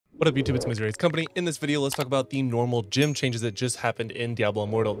What up YouTube, it's Miserate's Company. In this video, let's talk about the normal gym changes that just happened in Diablo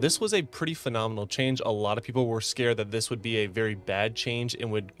Immortal. This was a pretty phenomenal change. A lot of people were scared that this would be a very bad change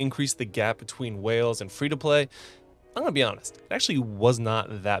and would increase the gap between whales and free-to-play. I'm gonna be honest, it actually was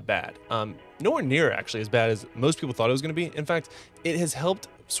not that bad. Nowhere near actually as bad as most people thought it was gonna be. In fact, it has helped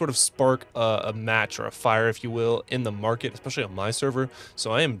sort of spark a match or a fire, if you will, in the market, especially on my server.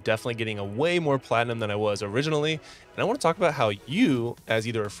 So I am definitely getting a way more platinum than I was originally. And I want to talk about how you, as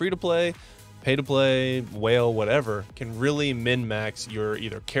either a free-to-play, pay-to-play, whale, whatever, can really min-max your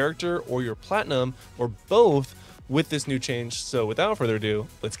either character or your platinum or both with this new change. So without further ado,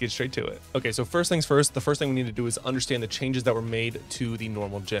 let's get straight to it. Okay, so first things first, the first thing we need to do is understand the changes that were made to the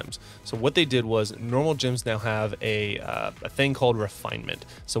normal gems. So what they did was normal gems now have a thing called refinement.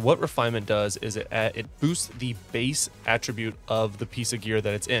 So what refinement does is it boosts the base attribute of the piece of gear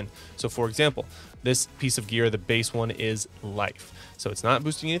that it's in. So for example, this piece of gear, the base one is life. So it's not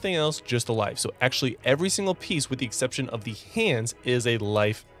boosting anything else, just the life. So actually every single piece with the exception of the hands is a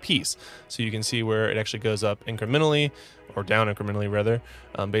life piece. So you can see where it actually goes up incrementally or down incrementally rather,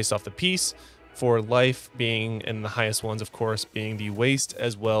 based off the piece, for life being, and the highest ones of course being the waist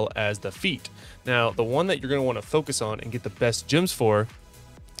as well as the feet. Now the one that you're going to want to focus on and get the best gems for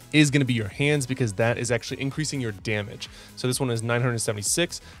is going to be your hands, because that is actually increasing your damage. So this one is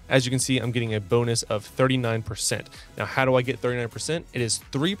 976. As you can see, I'm getting a bonus of 39%. Now, how do I get 39%? It is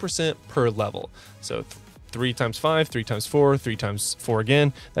 3% per level. So 3 times 5, 3 times 4, 3 times 4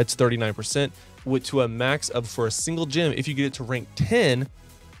 again, that's 39%, to a max of, for a single gem, if you get it to rank 10,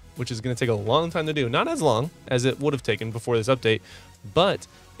 which is going to take a long time to do, not as long as it would have taken before this update, but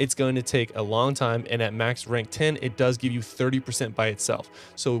it's going to take a long time, and at max rank 10, it does give you 30% by itself.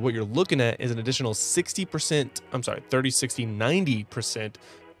 So what you're looking at is an additional 60%, I'm sorry, 30, 60, 90%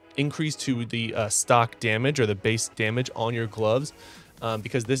 increase to the stock damage or the base damage on your gloves,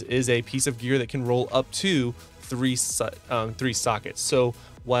 because this is a piece of gear that can roll up to three sockets. So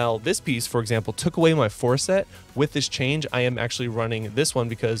while this piece, for example, took away my 4 set, with this change, I am actually running this one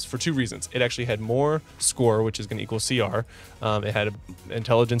because for 2 reasons. It actually had more score, which is going to equal CR. It had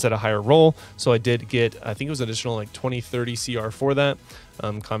intelligence at a higher roll. So I did get, I think it was additional like 20, 30 CR for that.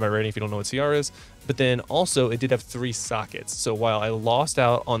 Combat rating, if you don't know what CR is. But then also it did have 3 sockets. So while I lost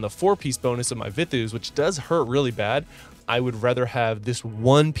out on the 4-piece bonus of my Vithus, which does hurt really bad, I would rather have this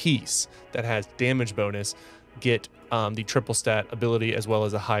one piece that has damage bonus get the triple stat ability as well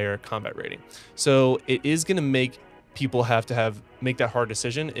as a higher combat rating. So it is going to make people have to make that hard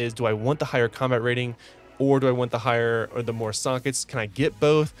decision, is do I want the higher combat rating or do I want the higher or the more sockets? Can I get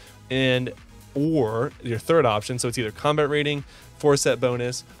both? And or your third option, so it's either combat rating, 4 set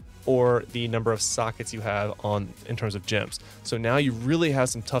bonus, or the number of sockets you have on in terms of gems. So now you really have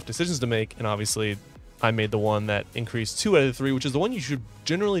some tough decisions to make, and obviously I made the one that increased 2 out of the 3, which is the one you should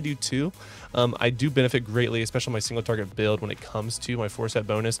generally do too. I do benefit greatly, especially my single target build, when it comes to my 4 set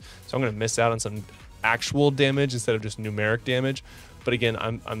bonus. So I'm going to miss out on some actual damage instead of just numeric damage. But again,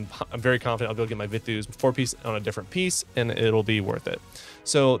 I'm very confident I'll be able to get my Vithus 4-piece on a different piece, and it'll be worth it.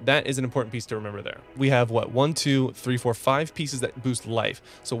 So that is an important piece to remember there. We have what, 1, 2, 3, 4, 5 pieces that boost life.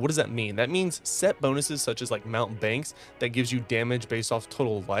 So what does that mean? That means set bonuses such as like Mountain Banks that gives you damage based off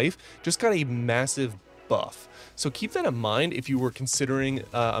total life just got a massive buff. So keep that in mind if you were considering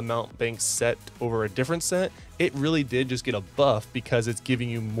a Mount Bank set over a different set. It really did just get a buff because it's giving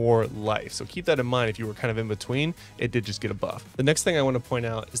you more life. So keep that in mind if you were kind of in between, it did just get a buff. The next thing I want to point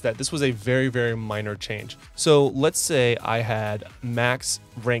out is that this was a very, very minor change. So let's say I had max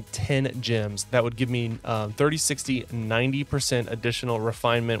rank 10 gems. That would give me 30, 60, 90% additional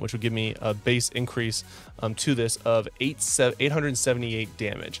refinement, which would give me a base increase to this of 878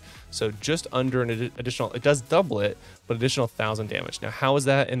 damage. So just under an additional, it does double it, but additional 1,000 damage. Now, how is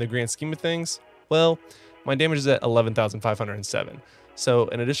that in the grand scheme of things? Well, my damage is at 11,507. So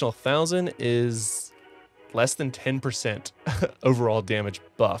an additional 1,000 is less than 10% overall damage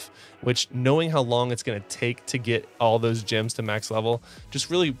buff, which, knowing how long it's going to take to get all those gems to max level,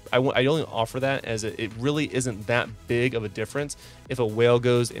 just really, I only offer that as it really isn't that big of a difference. If a whale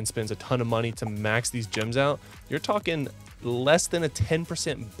goes and spends a ton of money to max these gems out, you're talking less than a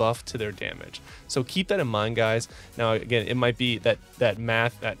 10% buff to their damage. So keep that in mind, guys. Now, again, it might be that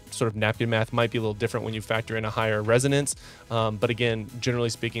math, that sort of napkin math might be a little different when you factor in a higher resonance. But again, generally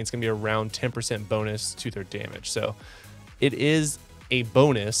speaking, it's going to be around 10% bonus to their damage. So it is a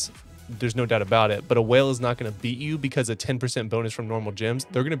bonus. There's no doubt about it, but a whale is not going to beat you because a 10% bonus from normal gems.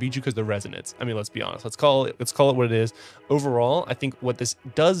 They're going to beat you because of the resonance. I mean, let's be honest. Let's call it what it is. Overall, I think what this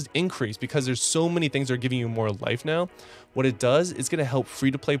does increase, because there's so many things that are giving you more life now. What it does is going to help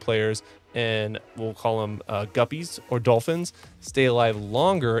free-to-play players, and we'll call them guppies or dolphins, stay alive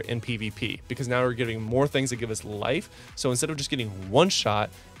longer in PvP, because now we're getting more things that give us life. So instead of just getting one shot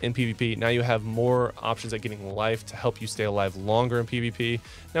in PvP, now you have more options at getting life to help you stay alive longer in PvP.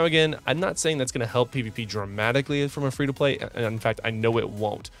 Now again, I'm not saying that's going to help PvP dramatically from a free-to-play, and in fact I know it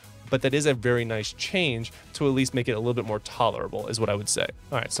won't, but that is a very nice change to at least make it a little bit more tolerable, is what I would say.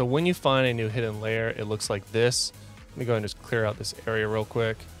 All right, so when you find a new hidden layer, it looks like this. Let me go ahead and just clear out this area real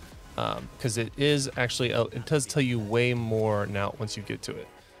quick, because it is actually, it does tell you way more now once you get to it.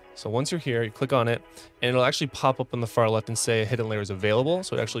 So once you're here, you click on it, and it'll actually pop up on the far left and say a hidden layer is available.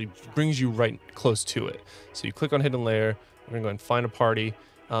 So it actually brings you right close to it. So you click on hidden layer, we're gonna go and find a party.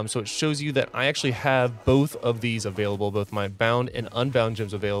 So it shows you that I actually have both of these available, both my bound and unbound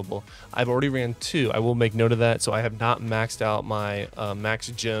gems available. I've already ran 2. I will make note of that. So I have not maxed out my max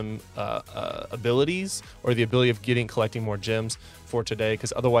gem abilities, or the ability of collecting more gems for today,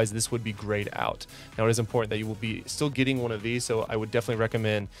 because otherwise this would be grayed out. Now it is important that you will be still getting one of these, so I would definitely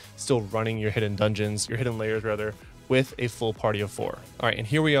recommend still running your hidden dungeons, your hidden layers rather, with a full party of 4. All right, and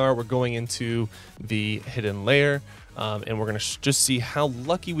here we are, we're going into the hidden layer. And we're going to just see how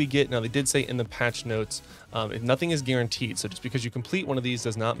lucky we get. Now, they did say in the patch notes, nothing is guaranteed. So just because you complete one of these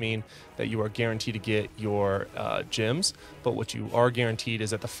does not mean that you are guaranteed to get your gems. But what you are guaranteed is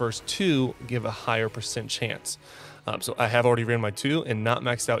that the first 2 give a higher % chance. So I have already ran my 2 and not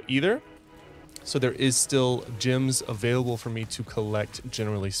maxed out either. So there is still gems available for me to collect,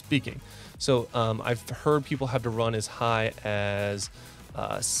 generally speaking. So I've heard people have to run as high as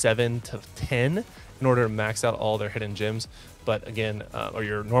 7 to 10 in order to max out all their hidden gems, but again, or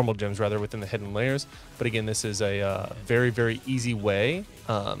your normal gems rather, within the hidden layers. But again, this is a very, very easy way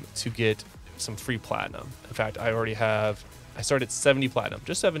to get some free platinum. In fact, I started at 70 platinum,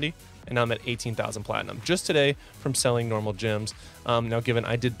 just 70, and now I'm at 18,000 platinum just today from selling normal gems. Now, given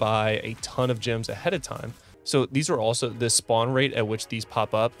I did buy a ton of gems ahead of time, so these are also, the spawn rate at which these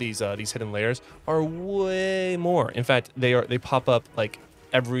pop up, these hidden layers, are way more. In fact, they pop up like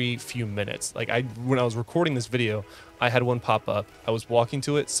every few minutes. Like when I was recording this video, I had one pop up. I was walking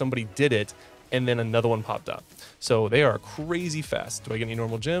to it, somebody did it, and then another one popped up. So they are crazy fast. Do I get any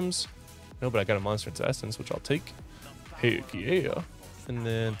normal gems? No, but I got a monster into essence, which I'll take. Heck yeah. And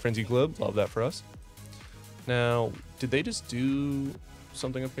then Frenzy Globe, love that for us. Now, did they just do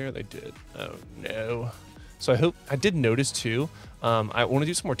something up here? They did. Oh no. So I did notice too, I want to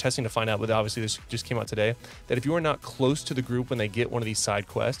do some more testing to find out, but obviously this just came out today, that if you are not close to the group when they get one of these side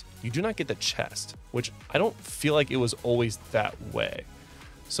quests, you do not get the chest, which I don't feel like it was always that way.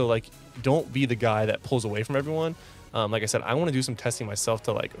 So like, don't be the guy that pulls away from everyone. Like I said, I want to do some testing myself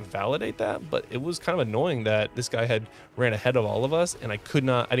to like validate that, but it was kind of annoying that this guy had ran ahead of all of us and I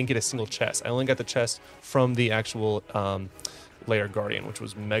didn't get a single chest. I only got the chest from the actual, layer guardian, which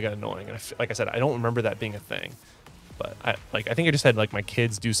was mega annoying. And like I said, I don't remember that being a thing, but I think I just had like my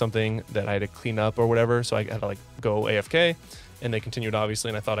kids do something that I had to clean up or whatever, so I had to like go AFK, and they continued obviously,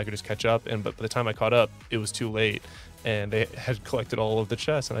 and I thought I could just catch up, but by the time I caught up, it was too late, and they had collected all of the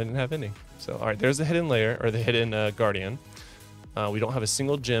chests and I didn't have any. So all right, there's the hidden layer, or the hidden guardian. We don't have a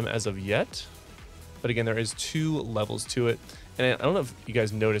single gem as of yet, but again, there is 2 levels to it. And I don't know if you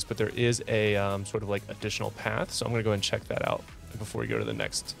guys noticed, but there is a sort of like additional path. So I'm going to go and check that out before we go to the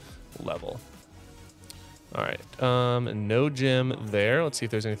next level. All right. No gem there. Let's see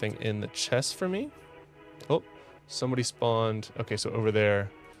if there's anything in the chest for me. Oh, somebody spawned. Okay, so over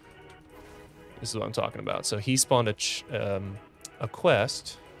there. This is what I'm talking about. So he spawned a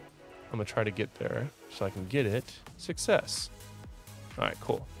quest. I'm going to try to get there so I can get it. Success. All right,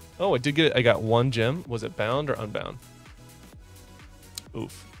 cool. Oh, I did get it. I got 1 gem. Was it bound or unbound?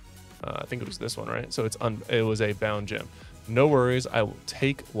 Oof. I think it was this one, right? So it was a bound gem. No worries. I will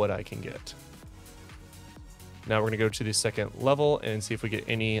take what I can get. Now we're going to go to the second level and see if we get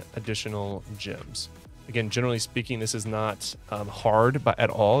any additional gems. Again, generally speaking, this is not hard at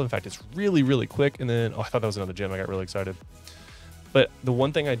all. In fact, it's really, really quick. And then, oh, I thought that was another gem. I got really excited. But the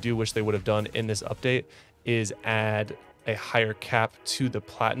one thing I do wish they would have done in this update is add a higher cap to the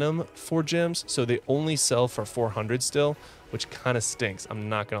platinum for gems. So they only sell for 400 still, which kind of stinks. I'm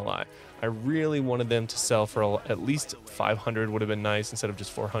not going to lie. I really wanted them to sell for at least 500 would have been nice instead of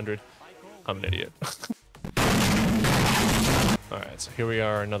just 400. I'm an idiot. All right, so here we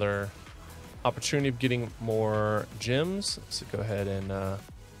are, another opportunity of getting more gems. So go ahead and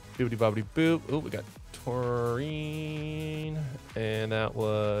boopity bobbity boop. Oh, we got taurine, and that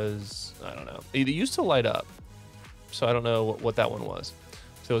was, I don't know. It used to light up, so I don't know what that one was.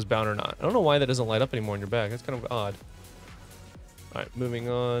 If it was bound or not. I don't know why that doesn't light up anymore in your back. That's kind of odd. All right, moving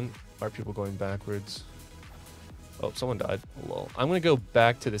on. Why are people going backwards? Oh, someone died. Lol. I'm going to go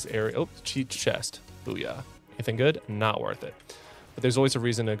back to this area. Oh, cheat chest. Booyah. Anything good? Not worth it. But there's always a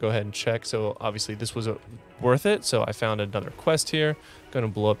reason to go ahead and check. So obviously this was worth it. So I found another quest here. Going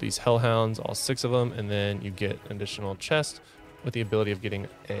to blow up these hellhounds, all 6 of them. And then you get an additional chest with the ability of getting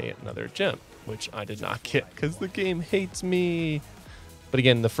another gem, which I did not get because the game hates me. But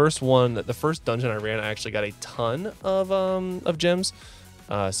again, the first dungeon I ran, I actually got a ton of gems.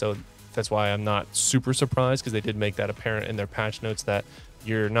 So that's why I'm not super surprised, because they did make that apparent in their patch notes that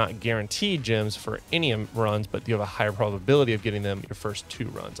you're not guaranteed gems for any runs, but you have a higher probability of getting them your first 2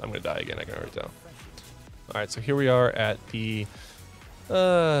 runs. I'm going to die again. I can already tell. All right, so here we are at the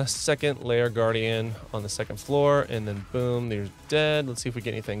second layer guardian on the 2nd floor, and then boom, there's dead. Let's see if we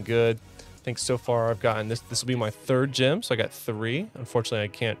get anything good. I think so far I've gotten this will be my 3rd gem, so I got 3. Unfortunately, I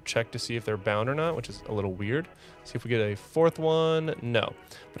can't check to see if they're bound or not, which is a little weird. See if we get a 4th one. No,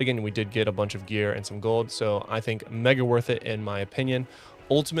 but again, we did get a bunch of gear and some gold, so I think mega worth it in my opinion.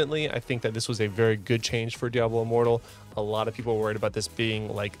 Ultimately, I think that this was a very good change for Diablo Immortal. A lot of people were worried about this being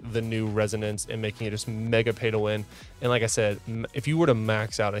like the new Resonance and making it just mega pay to win. And like I said, if you were to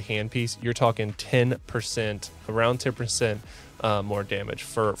max out a handpiece, you're talking 10%, around 10% more damage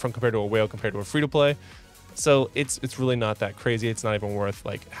from compared to a whale compared to a free-to-play. So it's really not that crazy. It's not even worth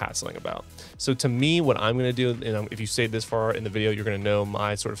like hassling about. So to me, what I'm going to do, and if you stayed this far in the video, you're going to know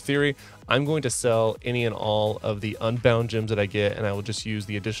my sort of theory. I'm going to sell any and all of the unbound gems that I get, and I will just use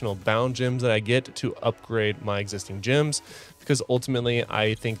the additional bound gems that I get to upgrade my existing gems, because ultimately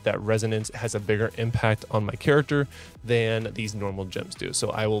I think that Resonance has a bigger impact on my character than these normal gems do. So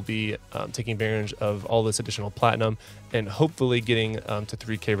I will be taking advantage of all this additional platinum and hopefully getting to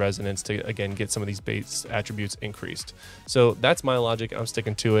 3K Resonance to again get some of these base attributes increased. So that's my logic. I'm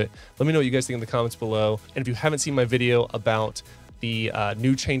sticking to it. Let me know what you guys think in the comments below. And if you haven't seen my video about the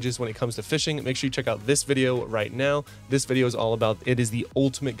new changes when it comes to fishing, make sure you check out this video right now. This video is all about, it is the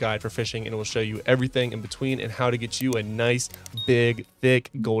ultimate guide for fishing, and it will show you everything in between and how to get you a nice, big,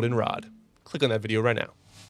 thick golden rod. Click on that video right now.